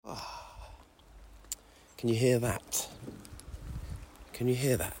Can you hear that? Can you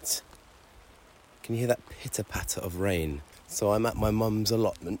hear that? Can you hear that pitter-patter of rain? So I'm at my mum's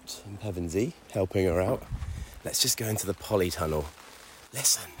allotment in Pevensey, helping her out. Let's just go into the polytunnel.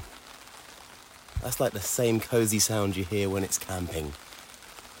 Listen. That's like the same cosy sound you hear when it's camping.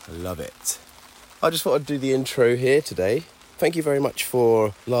 I love it. I just thought I'd do the intro here today. Thank you very much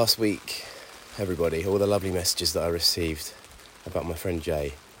for last week, everybody. All the lovely messages that I received about my friend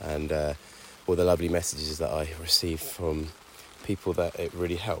Jay, and all the lovely messages that I received from people that it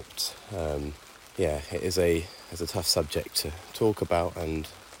really helped. It is a tough subject to talk about, and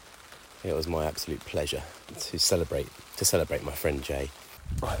it was my absolute pleasure to celebrate my friend Jay.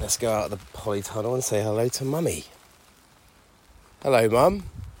 Right, let's go out of the polytunnel and say hello to Mummy. Hello, Mum.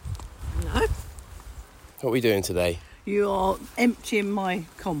 Hello. What are we doing today? You are emptying my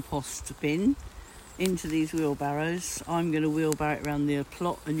compost bin into these wheelbarrows. I'm going to wheelbarrow it around the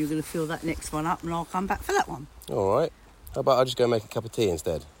plot, and you're going to fill that next one up, and I'll come back for that one. All right. How about I just go make a cup of tea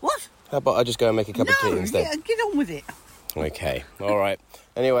instead? What? How about I just go and make a cup of tea instead? Yeah, get on with it. Okay, all right.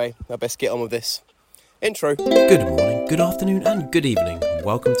 Anyway, I best get on with this. Intro. Good morning, good afternoon and good evening.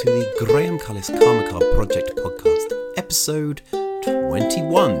 Welcome to the Graham Cullis Karma Card Project podcast, episode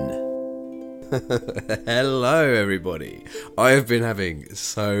 21. Hello everybody. I have been having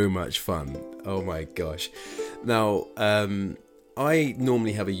so much fun. Oh my gosh. Now, I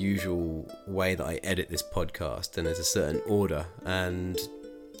normally have a usual way that I edit this podcast, and there's a certain order, and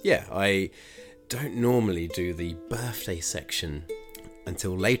yeah, I don't normally do the birthday section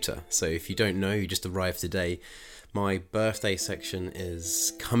until later. So if you don't know, you just arrived today, my birthday section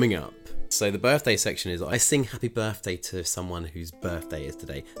is coming up. So the birthday section is I sing happy birthday to someone whose birthday is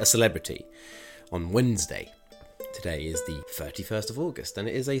today, a celebrity, on Wednesday. Today is the 31st of August, and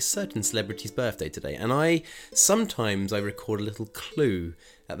it is a certain celebrity's birthday today. And I record a little clue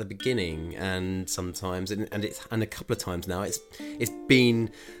at the beginning, and sometimes, and a couple of times now, it's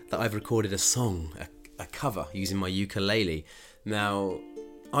been that I've recorded a song, a cover using my ukulele. Now,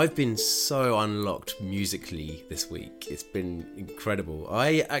 I've been so unlocked musically this week. It's been incredible.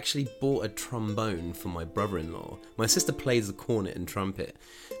 I actually bought a trombone for my brother-in-law. My sister plays the cornet and trumpet,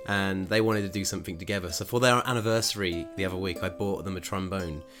 and they wanted to do something together. So for their anniversary the other week, I bought them a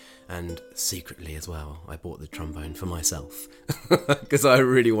trombone. And secretly as well, I bought the trombone for myself because I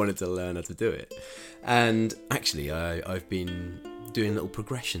really wanted to learn how to do it. And actually, I've been doing little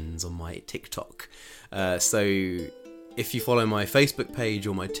progressions on my TikTok. So if you follow my Facebook page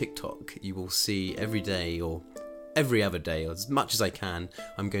or my TikTok, you will see every day or every other day, or as much as I can,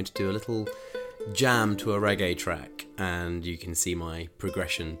 I'm going to do a little jam to a reggae track, and you can see my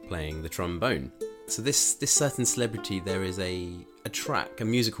progression playing the trombone. So this certain celebrity, there is a track, a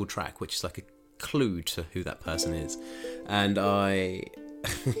musical track, which is like a clue to who that person is. And I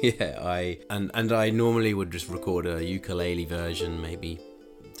normally would just record a ukulele version, maybe,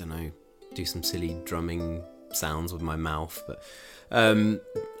 don't know, do some silly drumming sounds with my mouth, but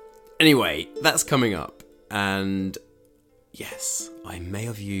anyway, that's coming up. And yes, I may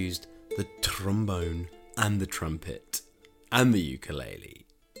have used the trombone and the trumpet and the ukulele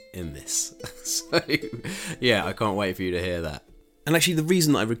in this. So yeah, I can't wait for you to hear that. And actually, the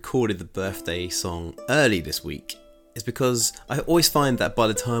reason I recorded the birthday song early this week is because I always find that by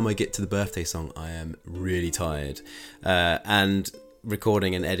the time I get to the birthday song, I am really tired, and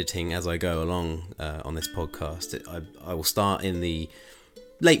recording and editing as I go along on this podcast, I will start in the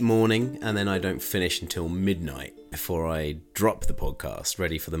late morning, and then I don't finish until midnight before I drop the podcast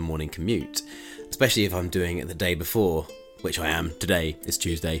ready for the morning commute, especially if I'm doing it the day before, which I am today. It's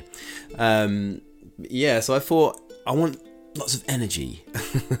Tuesday. So I thought I want lots of energy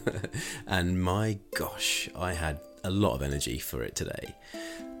and my gosh, I had a lot of energy for it today.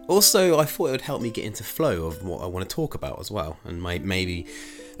 Also, I thought it would help me get into flow of what I want to talk about as well, and maybe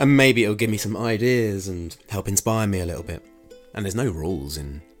it'll give me some ideas and help inspire me a little bit. And there's no rules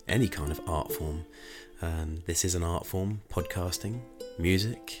in any kind of art form. This is an art form: podcasting,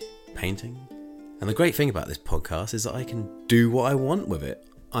 music, painting. And the great thing about this podcast is that I can do what I want with it.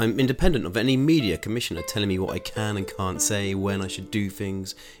 I'm independent of any media commissioner telling me what I can and can't say, when I should do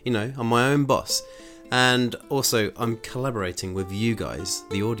things. You know, I'm my own boss. And also, I'm collaborating with you guys,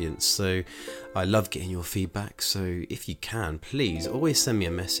 the audience, so I love getting your feedback. So if you can, please always send me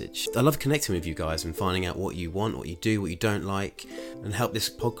a message. I love connecting with you guys and finding out what you want, what you do, what you don't like, and help this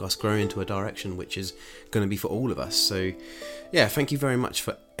podcast grow into a direction which is going to be for all of us. So yeah, thank you very much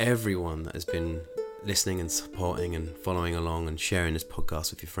for everyone that has been listening and supporting and following along and sharing this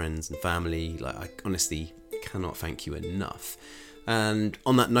podcast with your friends and family. Like, I honestly cannot thank you enough. And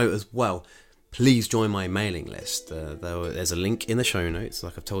on that note as well, please join my mailing list. There's a link in the show notes,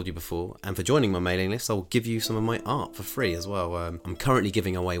 like I've told you before. And for joining my mailing list, I will give you some of my art for free as well. I'm currently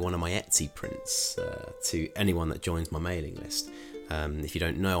giving away one of my Etsy prints to anyone that joins my mailing list. If you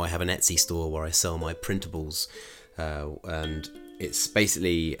don't know, I have an Etsy store where I sell my printables, and it's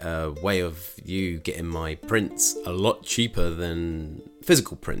basically a way of you getting my prints a lot cheaper than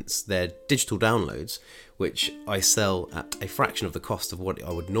physical prints. They're digital downloads, which I sell at a fraction of the cost of what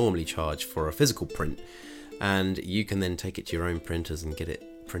I would normally charge for a physical print. And you can then take it to your own printers and get it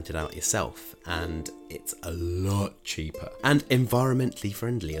printed out yourself. And it's a lot cheaper and environmentally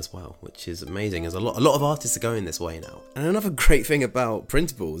friendly as well, which is amazing. There's a lot of artists are going this way now. And another great thing about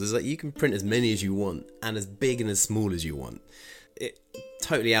printables is that you can print as many as you want and as big and as small as you want. It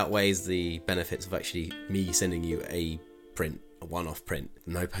totally outweighs the benefits of actually me sending you a print, a one-off print.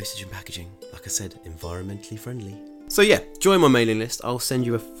 No postage and packaging. Like I said, environmentally friendly. So yeah, join my mailing list. I'll send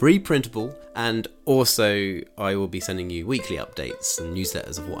you a free printable, and also I will be sending you weekly updates and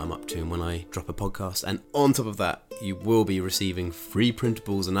newsletters of what I'm up to and when I drop a podcast. And on top of that, you will be receiving free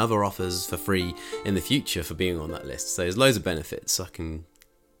printables and other offers for free in the future for being on that list. So there's loads of benefits. I can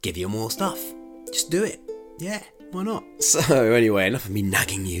give you more stuff. Just do it. Yeah. Why not? So anyway, enough of me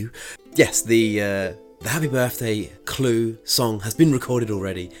nagging you. Yes, the Happy Birthday Clue song has been recorded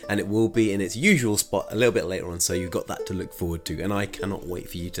already, and it will be in its usual spot a little bit later on, so you've got that to look forward to, and I cannot wait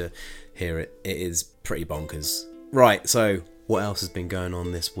for you to hear it. It is pretty bonkers. Right, so what else has been going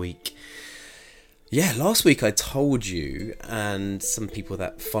on this week? Yeah, last week I told you, and some people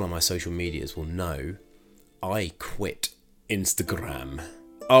that follow my social medias will know, I quit Instagram.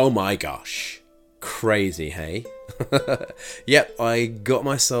 Oh my gosh. Crazy, hey? Yep, I got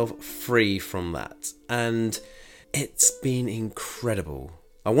myself free from that, and it's been incredible.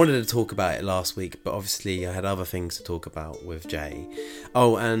 I wanted to talk about it last week, but obviously I had other things to talk about with Jay.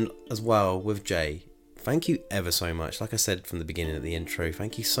 Oh, and as well with Jay, thank you ever so much. Like I said from the beginning of the intro,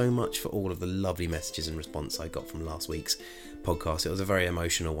 thank you so much for all of the lovely messages and response I got from last week's podcast. It was a very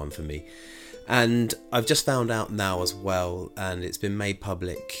emotional one for me. And I've just found out now as well, and it's been made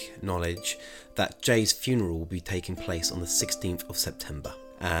public knowledge, that Jay's funeral will be taking place on the 16th of September.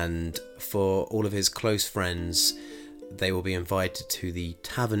 And for all of his close friends, they will be invited to the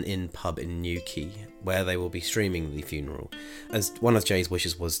Tavern Inn pub in Newquay, where they will be streaming the funeral, as one of Jay's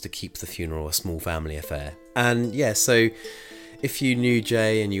wishes was to keep the funeral a small family affair. And yeah, so if you knew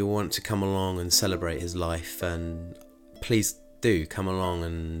Jay and you want to come along and celebrate his life, and please do come along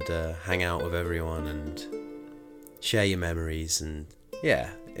and hang out with everyone and share your memories, and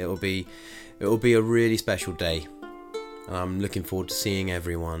yeah, it will be a really special day. I'm looking forward to seeing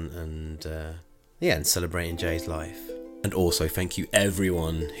everyone and and celebrating Jay's life. And also thank you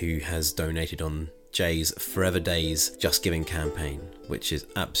everyone who has donated on Jay's Forever Days Just Giving campaign, which is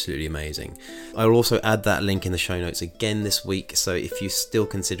absolutely amazing. I will also add that link in the show notes again this week, so if you're still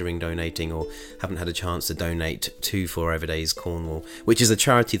considering donating or haven't had a chance to donate to Forever Days Cornwall, which is a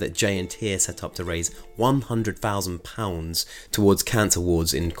charity that Jay and Tia set up to raise £100,000 towards cancer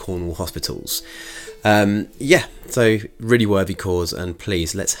wards in Cornwall hospitals. So really worthy cause, and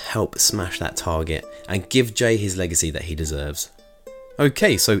please let's help smash that target and give Jay his legacy that he deserves.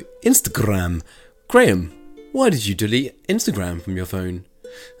 Okay, so Instagram. Graham, why did you delete Instagram from your phone?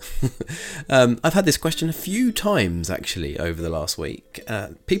 I've had this question a few times actually over the last week.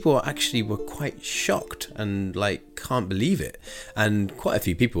 People were quite shocked and can't believe it. And quite a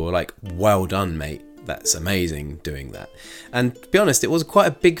few people were like, well done, mate. That's amazing doing that. And to be honest, it was quite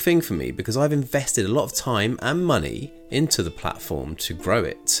a big thing for me because I've invested a lot of time and money into the platform to grow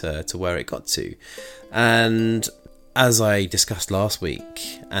it to where it got to. And as I discussed last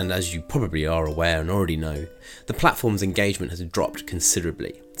week, and as you probably are aware and already know, the platform's engagement has dropped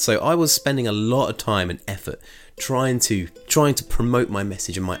considerably. So I was spending a lot of time and effort trying to promote my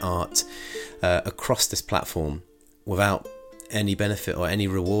message and my art across this platform without any benefit or any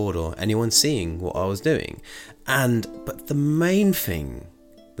reward or anyone seeing what I was doing. But the main thing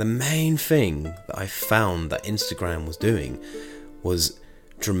that I found that Instagram was doing was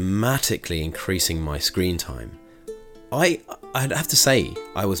dramatically increasing my screen time. I'd have to say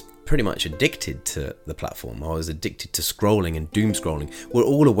I was pretty much addicted to the platform. I was addicted to scrolling and doom scrolling. We're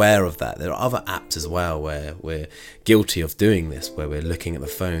all aware of that. There are other apps as well where we're guilty of doing this, where we're looking at the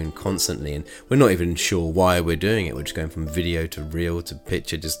phone constantly and we're not even sure why we're doing it. We're just going from video to reel to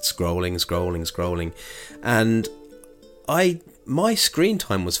picture, just scrolling. And my screen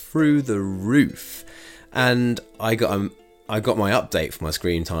time was through the roof. And I got my update for my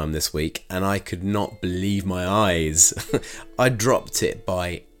screen time this week and I could not believe my eyes. I dropped it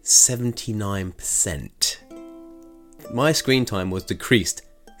by 79%. My screen time was decreased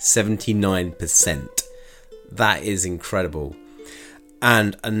 79%. That is incredible.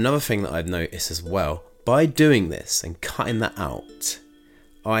 And another thing that I've noticed as well, by doing this and cutting that out,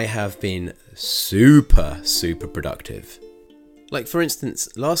 I have been super productive. Like, for instance,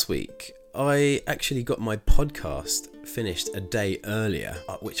 last week, I actually got my podcast finished a day earlier,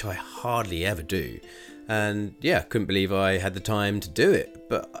 which I hardly ever do. And yeah, couldn't believe I had the time to do it,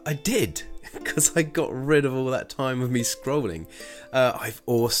 but I did, because I got rid of all that time of me scrolling. I've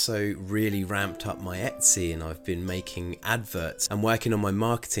also really ramped up my Etsy, and I've been making adverts and working on my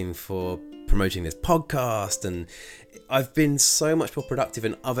marketing for promoting this podcast, and I've been so much more productive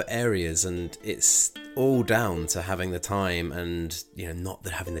in other areas, and it's all down to having the time and, not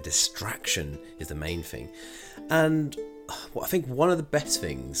having the distraction is the main thing. And I think one of the best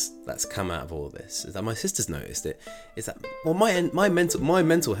things that's come out of all this is that my sister's noticed it. Is that my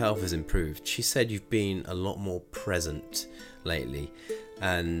mental health has improved. She said you've been a lot more present lately,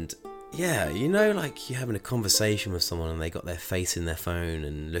 and yeah, like you're having a conversation with someone and they got their face in their phone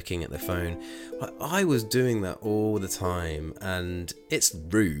and looking at their phone. I was doing that all the time, and it's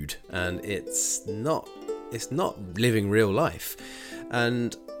rude, and it's not living real life.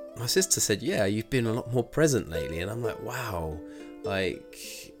 And my sister said, yeah, you've been a lot more present lately. And I'm like, wow,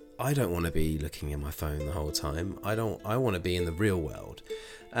 like, I don't want to be looking at my phone the whole time. I want to be in the real world.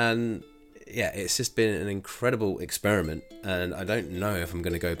 And yeah, it's just been an incredible experiment. And I don't know if I'm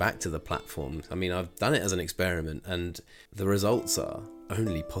going to go back to the platform. I mean, I've done it as an experiment, and the results are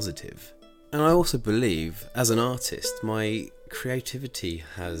only positive. And I also believe, as an artist, my creativity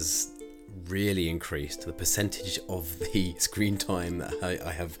has really increased. The percentage of the screen time that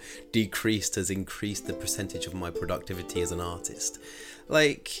I have decreased has increased the percentage of my productivity as an artist.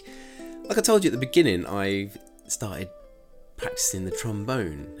 Like I told you at the beginning, I've started practicing the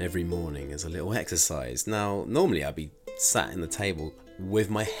trombone every morning as a little exercise. Now, normally I'd be sat in the table with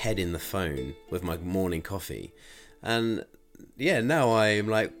my head in the phone with my morning coffee, and yeah, now I'm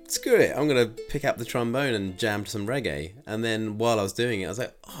like, screw it, I'm going to pick up the trombone and jam to some reggae. And then while I was doing it, I was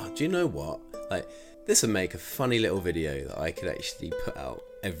like, oh, do you know what? Like, this would make a funny little video that I could actually put out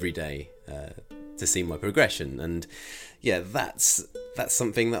every day to see my progression. And yeah, that's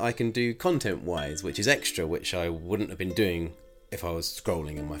something that I can do content-wise, which is extra, which I wouldn't have been doing if I was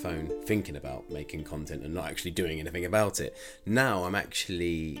scrolling on my phone, thinking about making content and not actually doing anything about it. Now I'm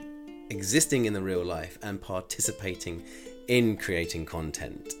actually existing in the real life and participating in creating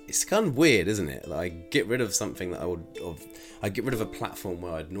content. It's kind of weird, isn't it? Like, I get rid of something that I get rid of a platform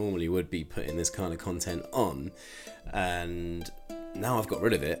where I normally would be putting this kind of content on, and now I've got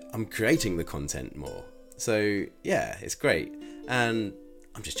rid of it, I'm creating the content more. So yeah, it's great, and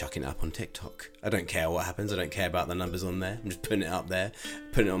I'm just chucking it up on TikTok. I don't care what happens. I don't care about the numbers on there. I'm just putting it up there,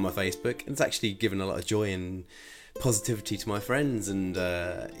 putting it on my Facebook. It's actually given a lot of joy and positivity to my friends, and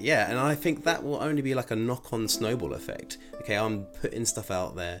yeah, and I think that will only be like a knock-on snowball effect. Okay, I'm putting stuff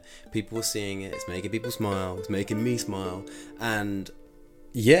out there, people are seeing it, it's making people smile, it's making me smile, and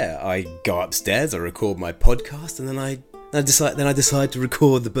yeah, I go upstairs, I record my podcast, and then I decide to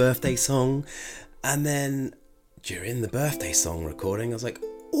record the birthday song, and then during the birthday song recording, I was like,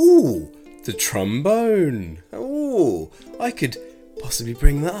 ooh, the trombone, ooh, I could possibly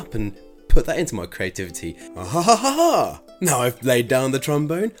bring that up and put that into my creativity. Ah, ha ha ha ha! Now I've laid down the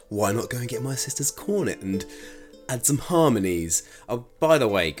trombone, why not go and get my sister's cornet and add some harmonies? Oh, by the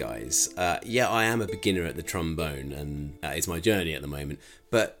way, guys, yeah, I am a beginner at the trombone, and that is my journey at the moment,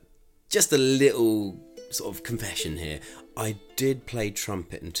 but just a little sort of confession here. I did play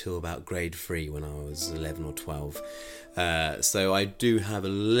trumpet until about grade 3 when I was 11 or 12, so I do have a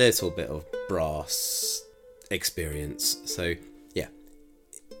little bit of brass experience, so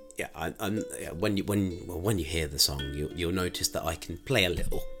yeah, when you hear the song, you'll notice that I can play a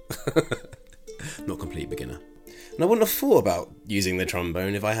little. Not complete beginner. And I wouldn't have thought about using the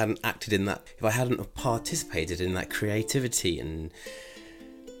trombone if I hadn't acted in that, if I hadn't have participated in that creativity and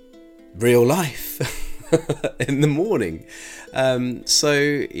real life in the morning. So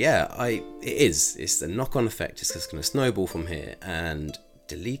yeah, it's the knock-on effect. It's just going to snowball from here, and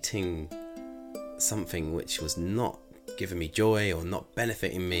deleting something which was not giving me joy or not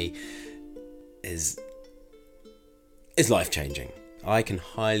benefiting me is life-changing. I can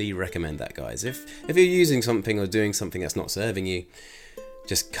highly recommend that, guys. If you're using something or doing something that's not serving you,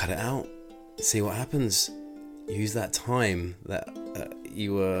 just cut it out, see what happens. Use that time that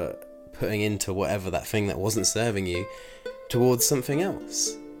you were putting into whatever that thing that wasn't serving you towards something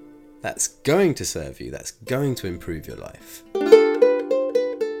else that's going to serve you, that's going to improve your life.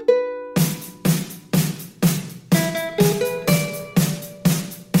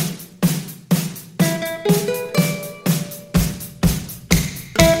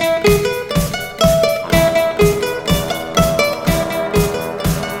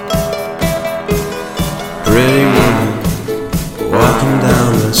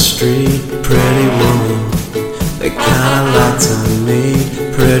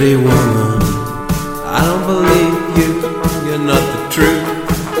 true.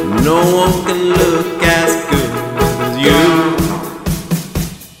 No one can look as good as you.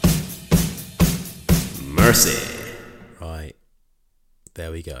 Mercy. Right.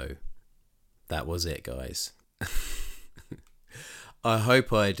 There we go. That was it, guys. I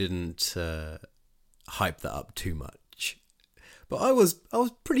hope I didn't hype that up too much. But I was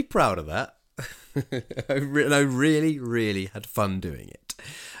pretty proud of that. I really, really had fun doing it.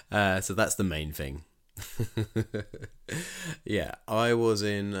 So that's the main thing. Yeah, I was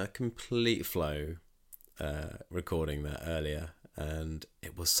in a complete flow recording that earlier, and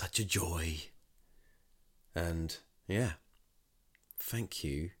it was such a joy. And yeah, thank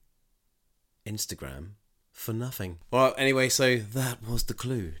you, Instagram, for nothing. Well, anyway, so that was the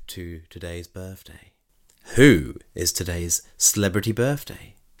clue to today's birthday. Who is today's celebrity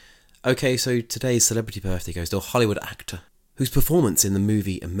birthday? Okay, so today's celebrity birthday goes to a Hollywood actor whose performance in the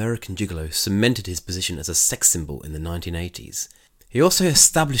movie American Gigolo cemented his position as a sex symbol in the 1980s. He also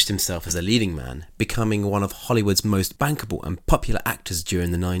established himself as a leading man, becoming one of Hollywood's most bankable and popular actors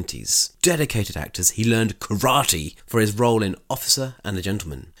during the 90s. Dedicated actors, he learned karate for his role in Officer and a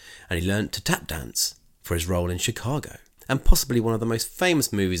Gentleman, and he learned to tap dance for his role in Chicago, and possibly one of the most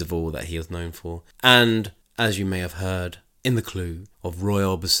famous movies of all that he is known for. And, as you may have heard in the clue of Roy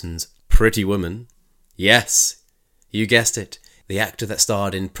Orbison's Pretty Woman, yes, you guessed it, the actor that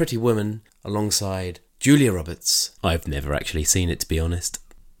starred in Pretty Woman alongside Julia Roberts. I've never actually seen it, to be honest.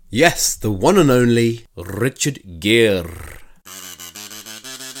 Yes, the one and only Richard Gere.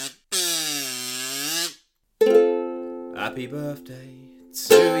 Happy birthday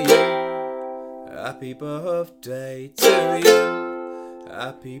to you. Happy birthday to you.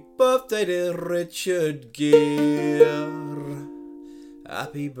 Happy birthday to Richard Gere.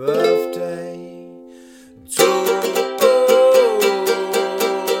 Happy birthday to you.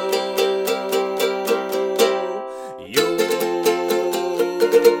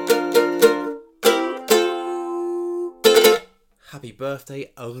 Happy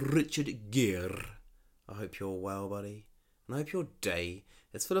birthday, Richard Gere. I hope you're well, buddy. And I hope your day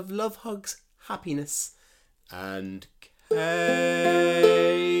is full of love, hugs, happiness, and cake.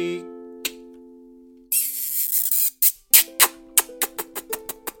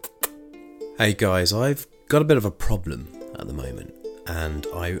 Hey guys, I've got a bit of a problem at the moment, and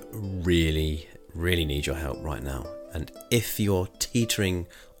I really, really need your help right now. And if you're teetering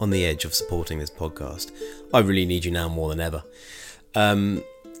on the edge of supporting this podcast, I really need you now more than ever. The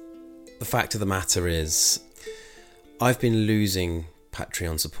fact of the matter is, I've been losing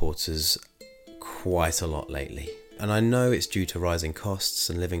Patreon supporters quite a lot lately. And I know it's due to rising costs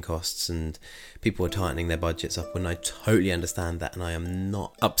and living costs, and people are tightening their budgets up, and I totally understand that, and I am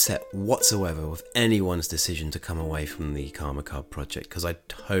not upset whatsoever with anyone's decision to come away from the Karma Card project, because I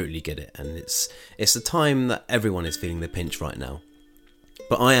totally get it, and it's the time that everyone is feeling the pinch right now.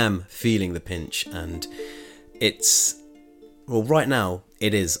 But I am feeling the pinch, and right now,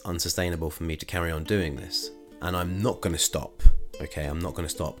 it is unsustainable for me to carry on doing this, and I'm not going to stop. Okay, I'm not going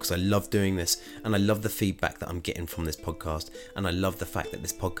to stop because I love doing this, and I love the feedback that I'm getting from this podcast, and I love the fact that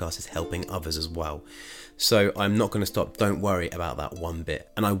this podcast is helping others as well. So I'm not going to stop. Don't worry about that one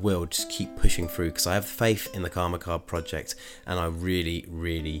bit, and I will just keep pushing through because I have faith in the Karma Card project, and I really,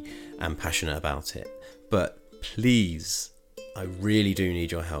 really am passionate about it. But please, I really do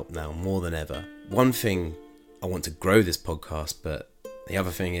need your help now more than ever. One thing, I want to grow this podcast, but the other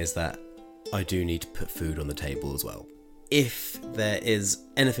thing is that I do need to put food on the table as well. If there is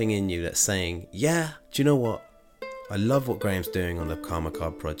anything in you that's saying, yeah, do you know what? I love what Graham's doing on the Karma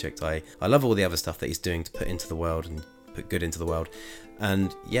Card project. I love all the other stuff that he's doing to put into the world and put good into the world.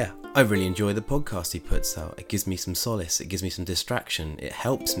 And yeah, I really enjoy the podcast he puts out. It gives me some solace. It gives me some distraction. It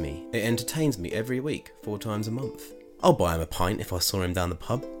helps me. It entertains me every week, 4 times a month. I'll buy him a pint if I saw him down the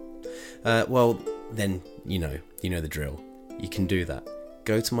pub. Well, then, you know the drill. You can do that.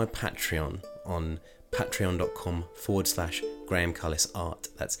 Go to my Patreon on patreon.com/Graham Cullis Art.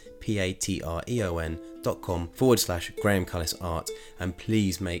 That's patreon.com/Graham Cullis Art. And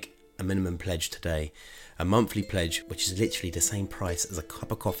please make a minimum pledge today. A monthly pledge, which is literally the same price as a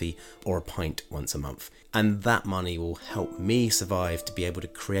cup of coffee or a pint once a month. And that money will help me survive to be able to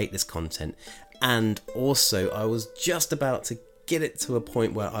create this content. And also, I was just about to get it to a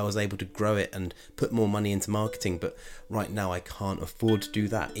point where I was able to grow it and put more money into marketing, but right now I can't afford to do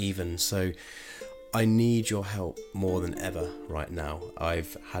that even. So I need your help more than ever right now.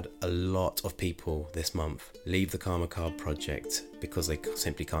 I've had a lot of people this month leave the Karma Card project because they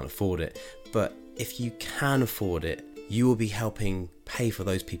simply can't afford it. But if you can afford it, you will be helping pay for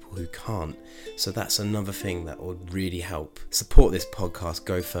those people who can't. So that's another thing that would really help support this podcast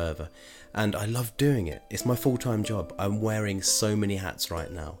go further. And I love doing it. It's my full-time job. I'm wearing so many hats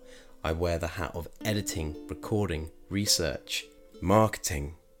right now. I wear the hat of editing, recording, research,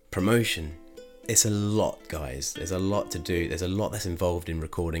 marketing, promotion. It's a lot, guys. There's a lot to do. There's a lot that's involved in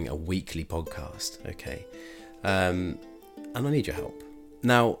recording a weekly podcast, okay? And I need your help.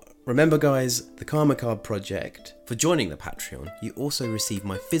 Now, remember, guys, the Karma Card Project, for joining the Patreon, you also receive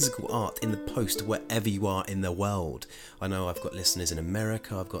my physical art in the post wherever you are in the world. I know I've got listeners in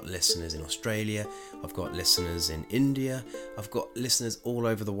America, I've got listeners in Australia, I've got listeners in India, I've got listeners all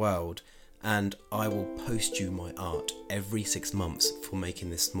over the world, and I will post you my art every 6 months for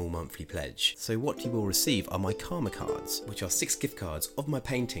making this small monthly pledge. So what you will receive are my Karma Cards, which are 6 gift cards of my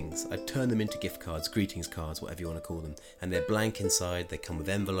paintings. I turn them into gift cards, greetings cards, whatever you want to call them, and they're blank inside, they come with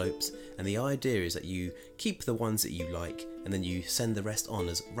envelopes, and the idea is that you keep the ones that you like and then you send the rest on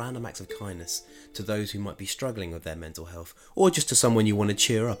as random acts of kindness to those who might be struggling with their mental health, or just to someone you want to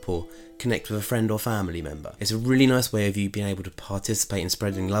cheer up or connect with a friend or family member. It's a really nice way of you being able to participate in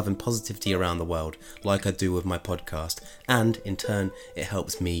spreading love and positivity around the world, like I do with my podcast, and in turn it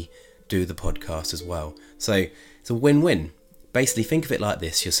helps me do the podcast as well. So it's a win-win. Basically, think of it like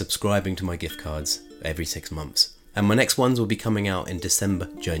this: you're subscribing to my gift cards every 6 months. And my next ones will be coming out in December,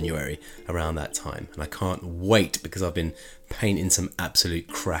 January, around that time. And I can't wait because I've been painting some absolute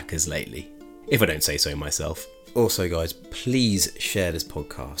crackers lately, if I don't say so myself. Also, guys, please share this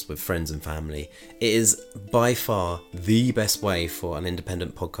podcast with friends and family. It is by far the best way for an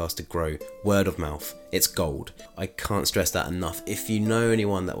independent podcast to grow. Word of mouth. It's gold. I can't stress that enough. If you know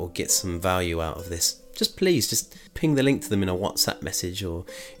anyone that will get some value out of this, just ping the link to them in a WhatsApp message, or,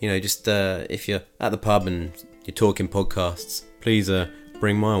 just if you're at the pub and you're talking podcasts, please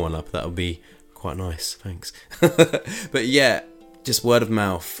bring my one up. That would be quite nice. Thanks. But yeah, just word of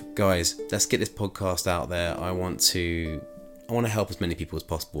mouth, guys. Let's get this podcast out there. I want to help as many people as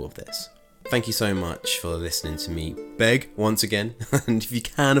possible with this. Thank you so much for listening to me beg once again. And if you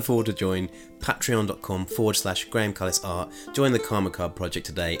can afford to join, patreon.com/Graham Cullis Art. Join the Karma Card Project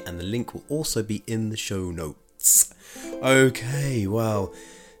today, and the link will also be in the show notes. Okay, well,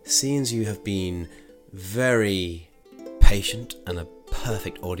 seeing as you have been very patient and a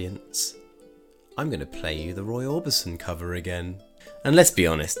perfect audience, I'm going to play you the Roy Orbison cover again. And let's be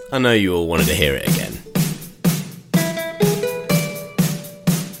honest, I know you all wanted to hear it again.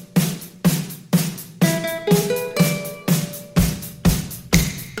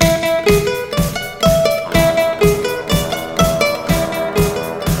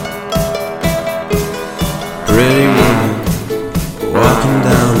 Pretty woman, walking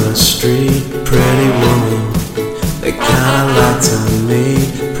down the street. Pretty woman, they kinda like to meet.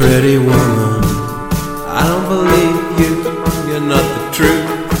 Pretty woman, I don't believe you, you're not the truth.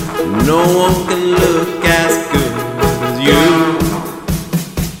 No one can look as good as you.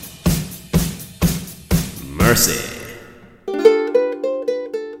 Mercy.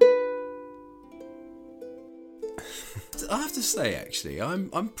 I have to say, actually, I'm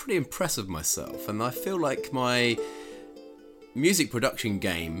pretty impressed with myself, and I feel like my music production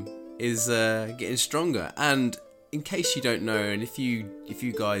game is getting stronger. And in case you don't know, and if you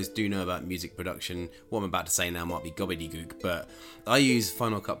guys do know about music production, what I'm about to say now might be gobbledygook, but I use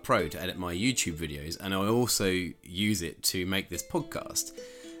Final Cut Pro to edit my YouTube videos, and I also use it to make this podcast.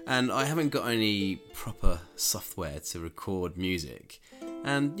 And I haven't got any proper software to record music,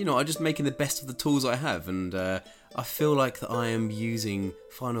 and I'm just making the best of the tools I have, and I feel like that I am using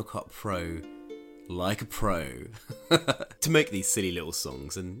Final Cut Pro like a pro to make these silly little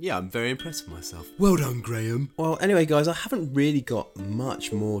songs, and yeah, I'm very impressed with myself. Well done, Graham. Well, anyway, guys, I haven't really got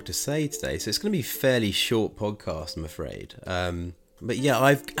much more to say today, so it's going to be a fairly short podcast, I'm afraid. But yeah,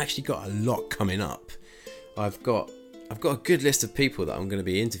 I've actually got a lot coming up. I've got a good list of people that I'm going to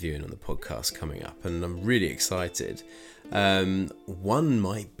be interviewing on the podcast coming up, and I'm really excited. One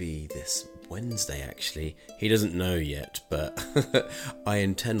might be this Wednesday, actually. He doesn't know yet, but I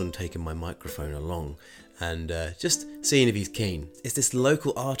intend on taking my microphone along and just seeing if he's keen. It's this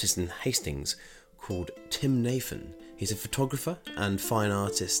local artist in Hastings called Tim Nathan. He's a photographer and fine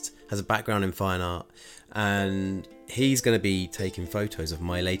artist, has a background in fine art, and he's going to be taking photos of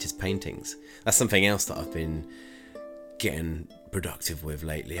my latest paintings. That's something else that I've been getting productive with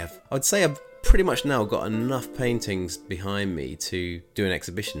lately. I'd say I've pretty much now got enough paintings behind me to do an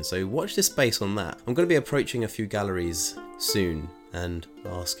exhibition, so watch this space on that. I'm going to be approaching a few galleries soon and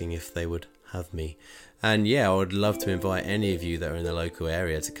asking if they would have me. And yeah, I would love to invite any of you that are in the local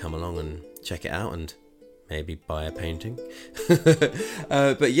area to come along and check it out and maybe buy a painting.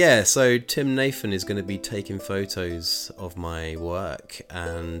 But yeah, so Tim Nathan is going to be taking photos of my work,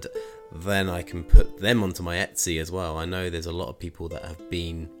 and then I can put them onto my Etsy as well. I know there's a lot of people that have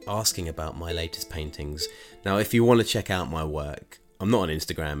been asking about my latest paintings. Now, if you want to check out my work, I'm not on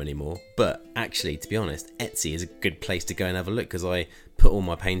Instagram anymore, but actually, to be honest, Etsy is a good place to go and have a look because I put all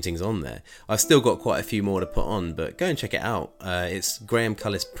my paintings on there. I've still got quite a few more to put on, but go and check it out. It's Graham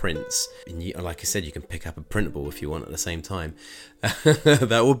Cullis Prints. And like I said, you can pick up a printable if you want at the same time.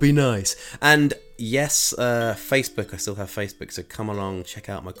 That would be nice. And yes, Facebook, I still have Facebook, so come along, check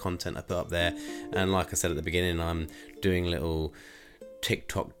out my content I put up there. And like I said at the beginning, I'm doing little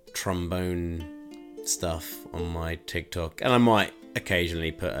TikTok trombone stuff on my TikTok, and I might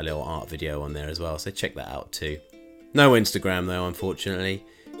occasionally put a little art video on there as well, so check that out too. No Instagram though, unfortunately,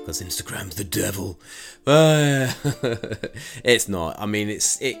 because Instagram's the devil. It's not. I mean,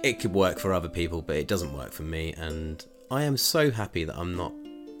 it could work for other people, but it doesn't work for me, and I am so happy that I'm not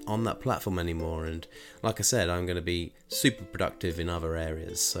on that platform anymore. And like I said, I'm going to be super productive in other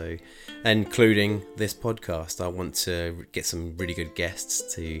areas, so including this podcast. I want to get some really good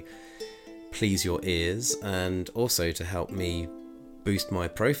guests to please your ears, and also to help me boost my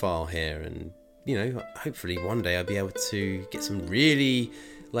profile here. And you know, hopefully one day I'll be able to get some really,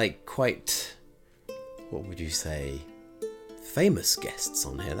 like, quite, what would you say, famous guests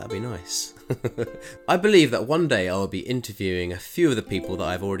on here. That'd be nice. I believe that one day I'll be interviewing a few of the people that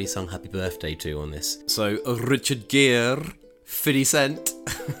I've already sung happy birthday to on this. So Richard Gere, 50 Cent,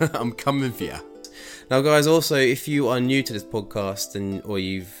 I'm coming for you. Now guys, also, if you are new to this podcast or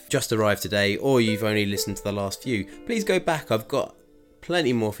you've just arrived today, or you've only listened to the last few, please go back. I've got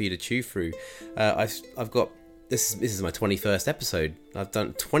plenty more for you to chew through. I've got this is my 21st episode. I've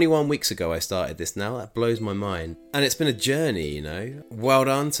done 21 weeks ago I started this now. That blows my mind. And it's been a journey, you know. Well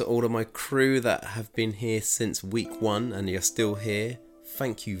done to all of my crew that have been here since week 1 and you're still here.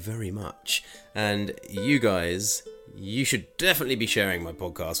 Thank you very much. And you guys, you should definitely be sharing my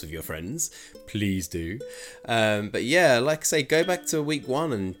podcast with your friends. Please do. But yeah, like I say, go back to week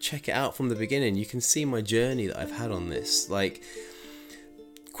 1 and check it out from the beginning. You can see my journey that I've had on this. Like,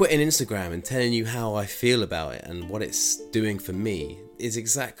 quitting Instagram and telling you how I feel about it and what it's doing for me is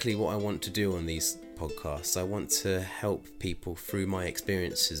exactly what I want to do on these podcasts. I want to help people through my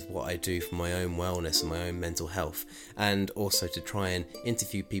experiences, what I do for my own wellness and my own mental health, and also to try and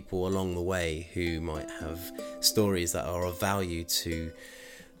interview people along the way who might have stories that are of value to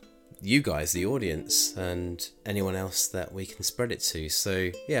you guys, the audience, and anyone else that we can spread it to.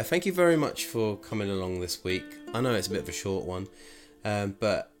 So yeah, thank you very much for coming along this week. I know it's a bit of a short one.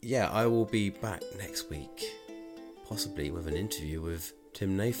 But yeah, I will be back next week, possibly with an interview with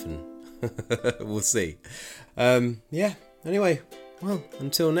Tim Nathan. We'll see. Yeah, anyway, well,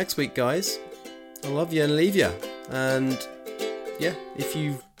 until next week, guys, I love you and leave you. And yeah, if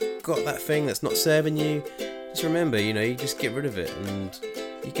you've got that thing that's not serving you, just remember, you know, you just get rid of it, and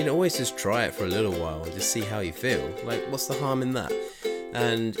you can always just try it for a little while and just see how you feel. Like, what's the harm in that?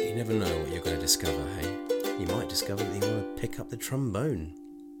 And you never know what you're going to discover, hey? You might discover that you want to pick up the trombone.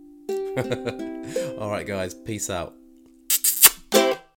 Alright guys, peace out.